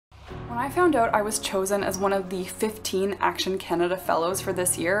When I found out I was chosen as one of the 15 Action Canada Fellows for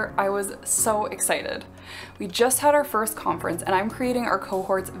this year, I was so excited. We just had our first conference and I'm creating our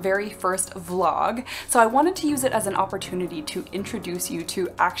cohort's very first vlog, so I wanted to use it as an opportunity to introduce you to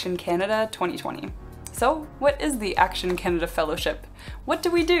Action Canada 2020. So, what is the Action Canada Fellowship? What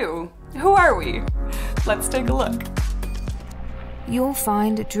do we do? Who are we? Let's take a look. You'll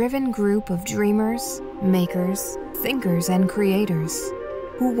find a driven group of dreamers, makers, thinkers, and creators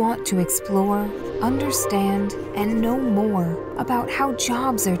who want to explore, understand, and know more about how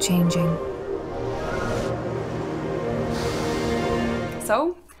jobs are changing.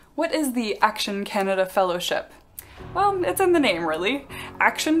 So, what is the Action Canada Fellowship? Well, it's in the name, really.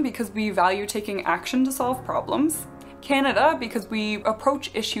 Action because we value taking action to solve problems. Canada because we approach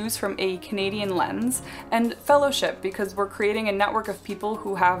issues from a Canadian lens, and fellowship because we're creating a network of people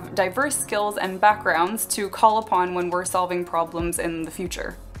who have diverse skills and backgrounds to call upon when we're solving problems in the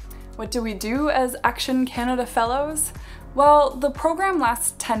future. What do we do as Action Canada Fellows? Well, the program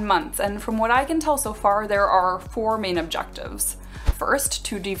lasts 10 months, and from what I can tell so far, there are 4 main objectives. First,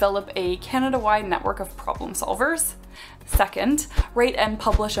 to develop a Canada-wide network of problem solvers. Second, write and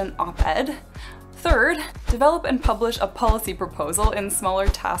publish an op-ed. Third, develop and publish a policy proposal in smaller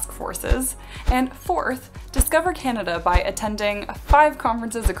task forces. And fourth, discover Canada by attending 5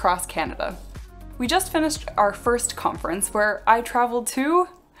 conferences across Canada. We just finished our first conference where I traveled to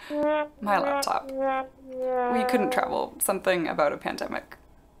my laptop. We couldn't travel, something about a pandemic.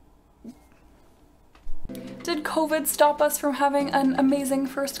 Did COVID stop us from having an amazing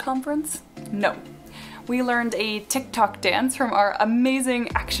first conference? No. We learned a TikTok dance from our amazing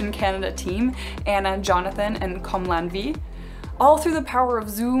Action Canada team, Anna, Jonathan, and Komlan V. All through the power of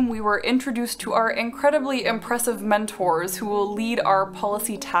Zoom, we were introduced to our incredibly impressive mentors who will lead our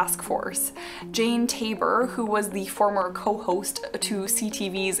policy task force. Jane Tabor, who was the former co-host to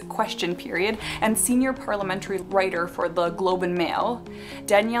CTV's Question Period and senior parliamentary writer for the Globe and Mail.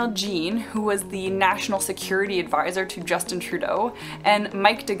 Danielle Jean, who was the national security advisor to Justin Trudeau. And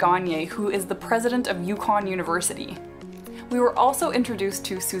Mike DeGagne, who is the president of Yukon University. We were also introduced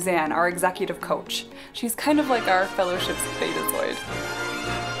to Suzanne, our executive coach. She's kind of like our fellowship's betazoid.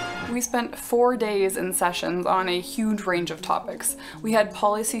 We spent 4 days in sessions on a huge range of topics. We had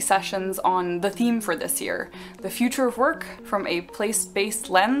policy sessions on the theme for this year, the future of work from a place-based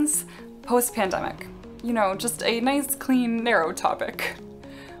lens, post-pandemic. You know, just a nice, clean, narrow topic.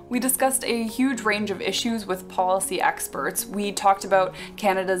 We discussed a huge range of issues with policy experts. We talked about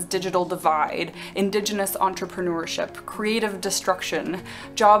Canada's digital divide, Indigenous entrepreneurship, creative destruction,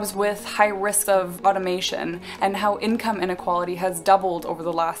 jobs with high risk of automation, and how income inequality has doubled over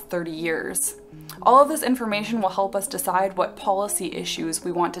the last 30 years. All of this information will help us decide what policy issues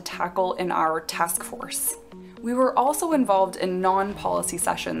we want to tackle in our task force. We were also involved in non-policy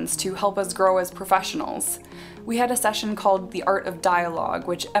sessions to help us grow as professionals. We had a session called The Art of Dialogue,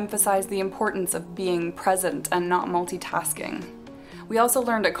 which emphasized the importance of being present and not multitasking. We also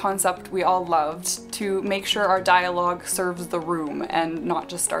learned a concept we all loved, to make sure our dialogue serves the room and not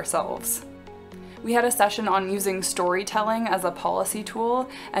just ourselves. We had a session on using storytelling as a policy tool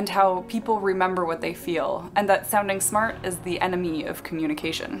and how people remember what they feel, and that sounding smart is the enemy of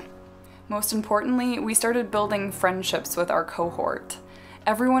communication. Most importantly, we started building friendships with our cohort.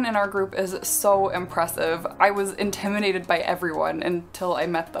 Everyone in our group is so impressive. I was intimidated by everyone until I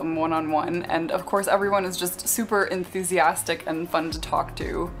met them one-on-one, and of course everyone is just super enthusiastic and fun to talk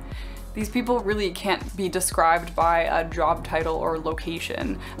to. These people really can't be described by a job title or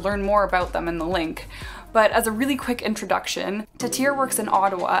location. Learn more about them in the link. But as a really quick introduction, Tatir works in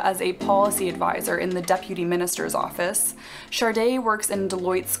Ottawa as a policy advisor in the Deputy Minister's office. Charday works in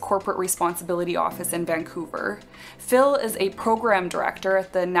Deloitte's Corporate Responsibility Office in Vancouver. Phil is a program director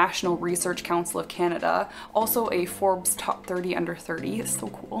at the National Research Council of Canada, also a Forbes Top 30 Under 30, it's so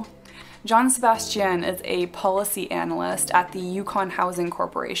cool. John Sebastian is a policy analyst at the Yukon Housing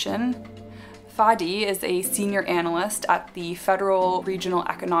Corporation. Fadi is a senior analyst at the Federal Regional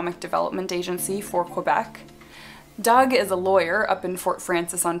Economic Development Agency for Quebec. Doug is a lawyer up in Fort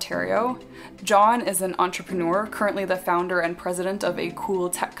Frances, Ontario. John is an entrepreneur, currently the founder and president of a cool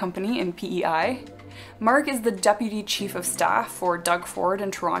tech company in PEI. Mark is the Deputy Chief of Staff for Doug Ford in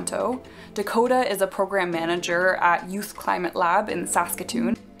Toronto. Dakota is a program manager at Youth Climate Lab in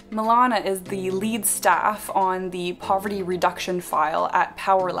Saskatoon. Milana is the lead staff on the poverty reduction file at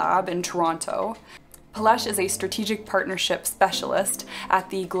Power Lab in Toronto. Palesh is a strategic partnership specialist at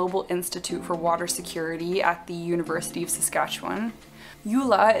the Global Institute for Water Security at the University of Saskatchewan.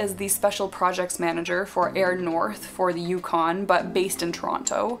 Eula is the special projects manager for Air North for the Yukon, but based in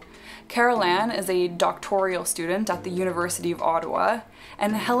Toronto. Carol Ann is a doctoral student at the University of Ottawa,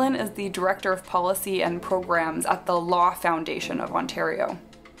 and Helen is the Director of Policy and Programs at the Law Foundation of Ontario.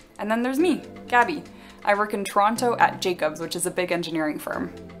 And then there's me, Gabby. I work in Toronto at Jacobs, which is a big engineering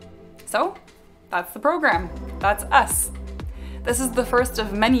firm. So, that's the program. That's us. This is the first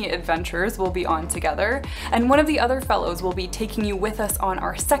of many adventures we'll be on together, and one of the other fellows will be taking you with us on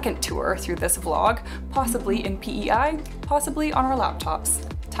our second tour through this vlog, possibly in PEI, possibly on our laptops.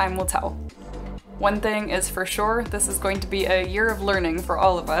 Time will tell. One thing is for sure, this is going to be a year of learning for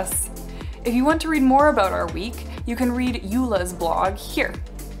all of us. If you want to read more about our week, you can read Eula's blog here.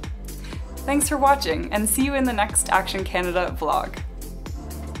 Thanks for watching, and see you in the next Action Canada vlog.